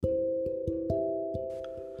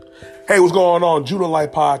Hey, what's going on? Judah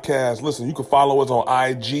Life Podcast. Listen, you can follow us on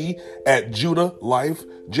IG at Judah Life,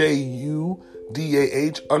 JUDAH_LYFE.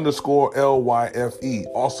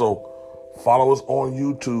 Also, follow us on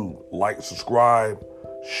YouTube. Like, subscribe,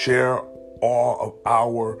 share all of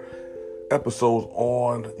our episodes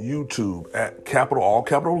on YouTube at all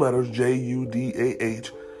capital letters,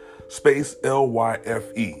 JUDAH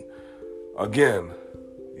LYFE. Again,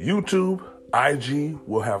 YouTube, IG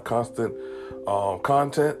will have constant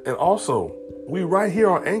content, and also we right here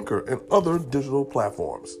on Anchor and other digital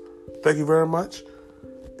platforms. Thank you very much,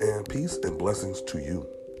 and peace and blessings to you.